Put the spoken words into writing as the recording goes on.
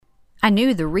I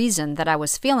knew the reason that I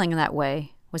was feeling that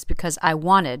way was because I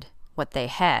wanted what they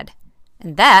had.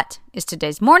 And that is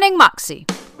today's Morning Moxie.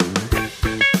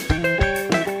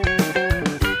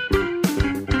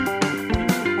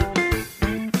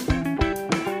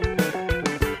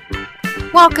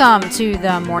 Welcome to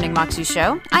the Morning Moxie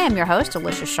Show. I am your host,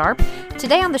 Alicia Sharp.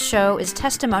 Today on the show is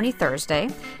Testimony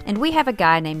Thursday, and we have a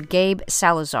guy named Gabe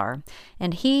Salazar,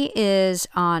 and he is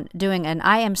on doing an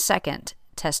I Am Second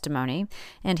testimony,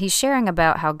 and he's sharing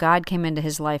about how God came into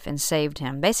his life and saved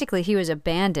him. Basically, he was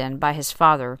abandoned by his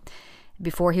father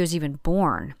before he was even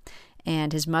born,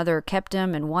 and his mother kept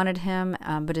him and wanted him,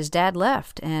 but his dad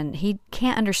left, and he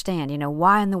can't understand,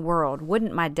 why in the world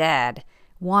wouldn't my dad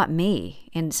want me?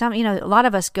 And a lot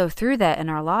of us go through that in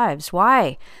our lives.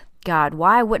 Why, God,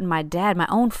 why wouldn't my dad, my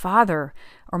own father,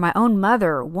 or my own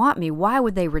mother want me? Why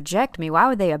would they reject me? Why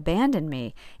would they abandon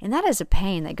me? And that is a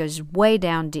pain that goes way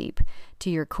down deep to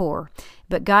your core.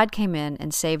 But God came in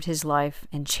and saved his life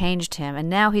and changed him, and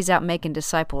now he's out making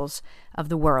disciples of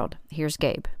the world. Here's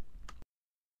Gabe.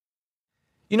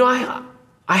 I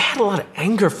had a lot of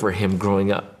anger for him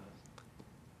growing up,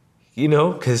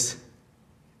 because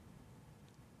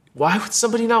why would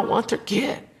somebody not want their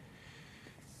kid?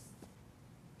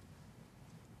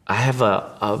 I have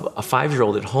a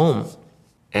 5-year-old at home,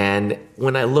 and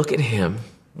when I look at him,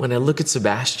 when I look at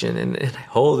Sebastian and I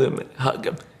hold him and hug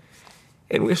him,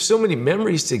 and we have so many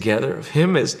memories together of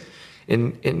him as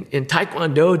in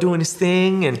Taekwondo doing his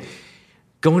thing and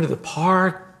going to the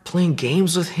park, playing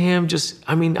games with him.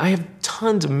 I have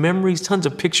tons of memories, tons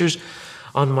of pictures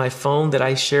on my phone that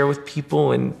I share with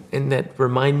people and that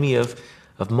remind me of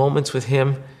moments with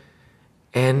him.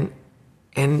 And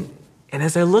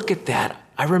as I look at that,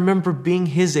 I remember being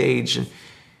his age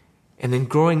and then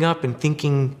growing up and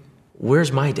thinking,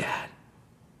 where's my dad?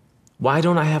 Why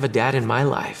don't I have a dad in my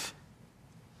life?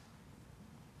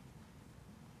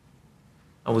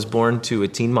 I was born to a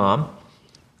teen mom,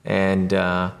 and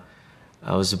I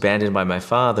was abandoned by my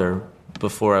father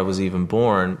before I was even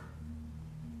born.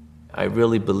 I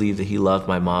really believe that he loved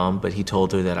my mom, but he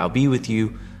told her that I'll be with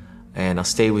you and I'll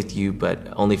stay with you, but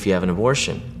only if you have an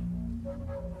abortion.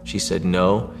 She said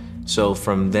no. So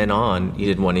from then on, he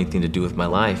didn't want anything to do with my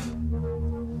life.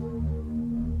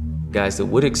 Guys that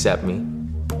would accept me,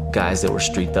 guys that were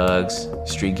street thugs,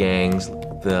 street gangs,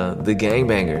 the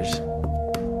gangbangers,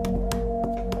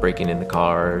 breaking into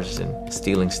cars and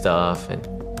stealing stuff. And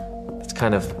it's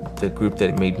kind of the group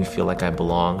that made me feel like I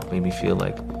belonged, made me feel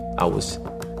like I was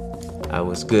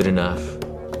good enough.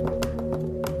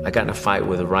 I got in a fight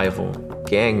with a rival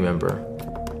gang member,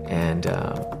 and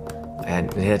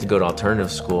I had to go to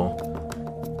alternative school.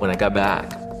 When I got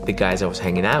back, the guys I was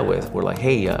hanging out with were like,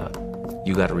 hey,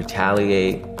 you got to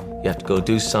retaliate. You have to go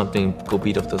do something, go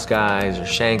beat up those guys or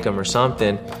shank them or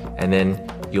something, and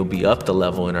then you'll be up the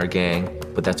level in our gang,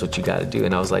 but that's what you got to do.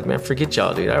 And I was like, man, forget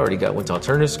y'all, dude. I already went to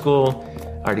alternative school.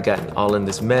 I already got all in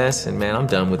this mess, and man, I'm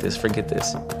done with this. Forget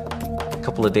this. A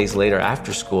couple of days later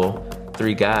after school,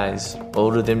 3 guys,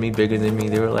 older than me, bigger than me,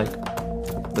 they were like,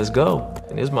 let's go.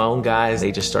 And it was my own guys.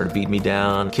 They just started beating me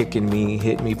down, kicking me,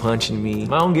 hitting me, punching me.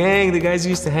 My own gang, the guys I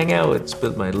used to hang out with,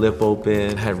 split my lip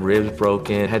open, had ribs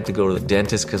broken, had to go to the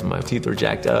dentist because my teeth were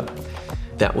jacked up.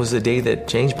 That was the day that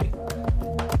changed me.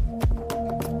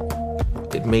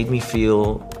 It made me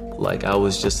feel like I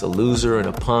was just a loser and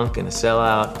a punk and a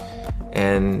sellout.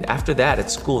 And after that, at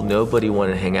school, nobody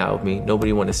wanted to hang out with me.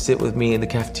 Nobody wanted to sit with me in the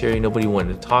cafeteria. Nobody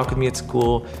wanted to talk with me at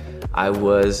school. I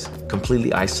was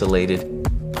completely isolated.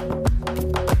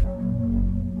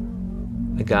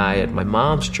 A guy at my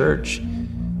mom's church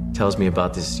tells me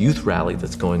about this youth rally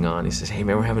that's going on. He says, hey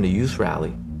man, we're having a youth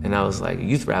rally. And I was like, a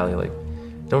youth rally? Like,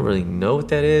 don't really know what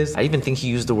that is. I even think he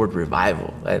used the word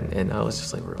revival. And I was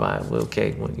just like, revival,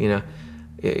 okay. Well,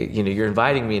 you're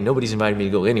inviting me and nobody's inviting me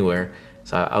to go anywhere.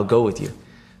 So I'll go with you.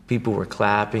 People were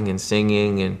clapping and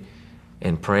singing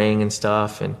and praying and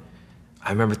stuff. And I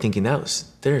remember thinking, that's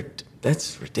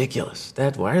ridiculous.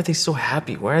 Why are they so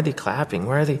happy? Why are they clapping?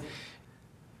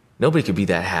 Nobody could be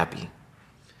that happy.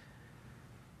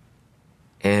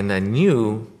 And I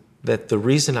knew that the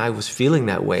reason I was feeling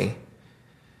that way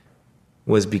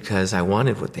was because I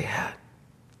wanted what they had.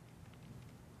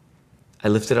 I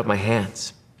lifted up my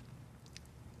hands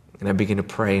and I began to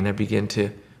pray and I began to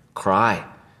cry,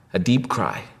 a deep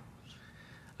cry,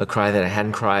 a cry that I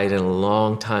hadn't cried in a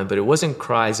long time, but it wasn't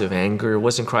cries of anger, it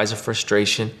wasn't cries of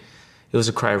frustration, it was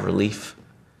a cry of relief.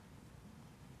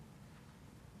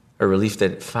 A relief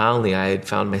that finally I had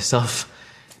found myself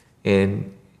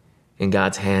in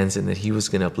God's hands and that He was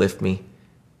going to uplift me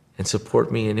and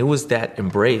support me. And it was that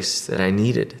embrace that I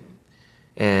needed.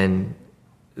 And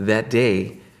that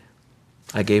day,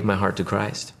 I gave my heart to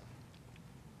Christ.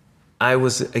 I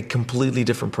was a completely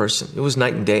different person. It was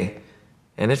night and day.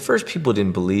 And at first, people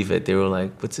didn't believe it. They were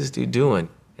like, what's this dude doing?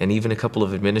 And even a couple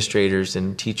of administrators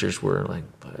and teachers were like,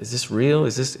 is this real?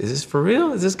 Is this for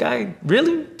real? Is this guy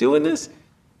really doing this?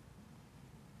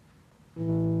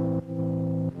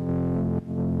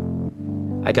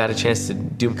 I got a chance to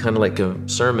do kind of like a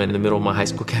sermon in the middle of my high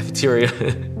school cafeteria.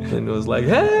 And it was like,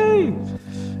 hey!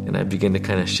 And I began to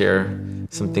kind of share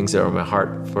some things that were on my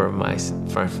heart for my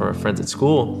friends at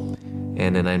school.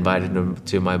 And then I invited them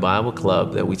to my Bible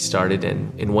club that we started.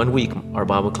 And in 1 week, our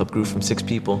Bible club grew from 6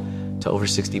 people to over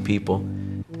 60 people.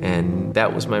 And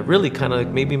that was really kind of like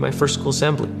maybe my first school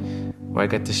assembly, where I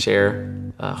got to share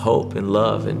hope and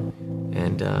love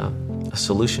and a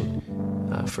solution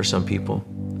for some people.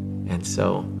 And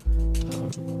so,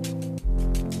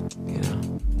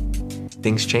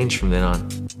 things changed from then on.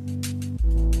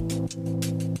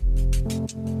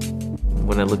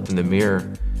 When I looked in the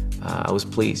mirror, I was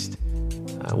pleased.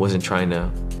 I wasn't trying to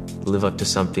live up to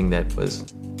something that was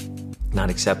not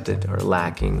accepted or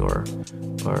lacking or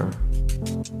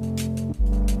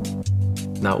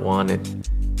not wanted.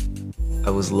 I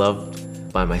was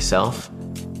loved by myself,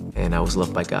 and I was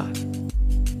loved by God.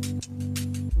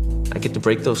 I get to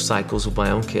break those cycles with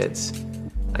my own kids.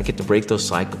 I get to break those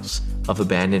cycles of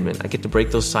abandonment. I get to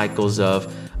break those cycles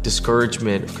of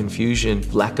discouragement, confusion,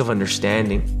 lack of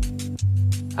understanding.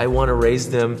 I want to raise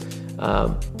them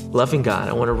loving God.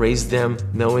 I want to raise them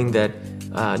knowing that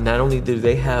not only do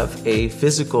they have a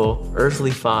physical,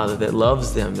 earthly father that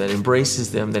loves them, that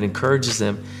embraces them, that encourages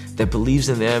them, that believes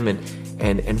in them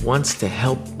and wants to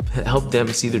help them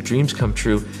see their dreams come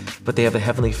true, but they have a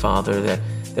heavenly Father that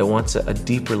wants a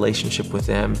deep relationship with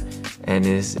them and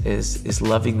is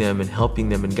loving them and helping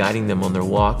them and guiding them on their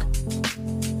walk.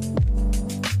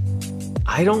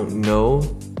 I don't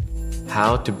know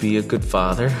how to be a good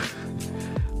father.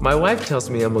 My wife tells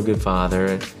me I'm a good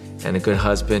father and a good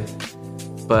husband,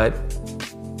 but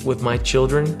with my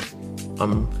children,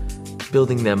 I'm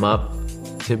building them up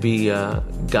to be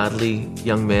godly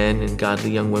young men and godly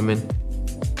young women,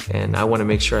 and I want to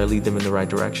make sure I lead them in the right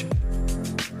direction.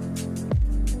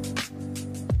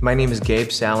 My name is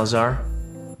Gabe Salazar,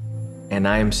 and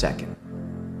I am second.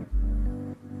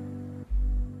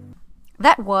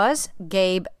 That was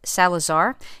Gabe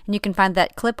Salazar, and you can find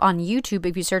that clip on YouTube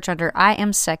if you search under I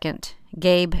Am Second,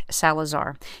 Gabe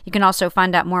Salazar. You can also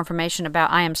find out more information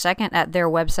about I Am Second at their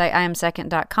website,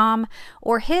 iamsecond.com,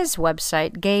 or his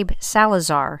website,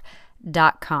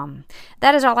 gabesalazar.com.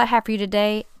 That is all I have for you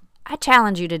today. I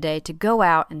challenge you today to go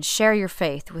out and share your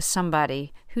faith with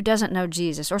somebody who doesn't know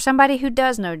Jesus or somebody who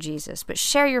does know Jesus, but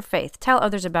share your faith. Tell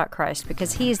others about Christ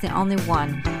because he is the only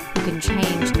one who can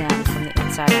change them from the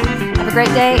inside out. Have a great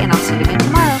day, and I'll see you again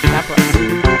tomorrow. God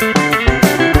bless.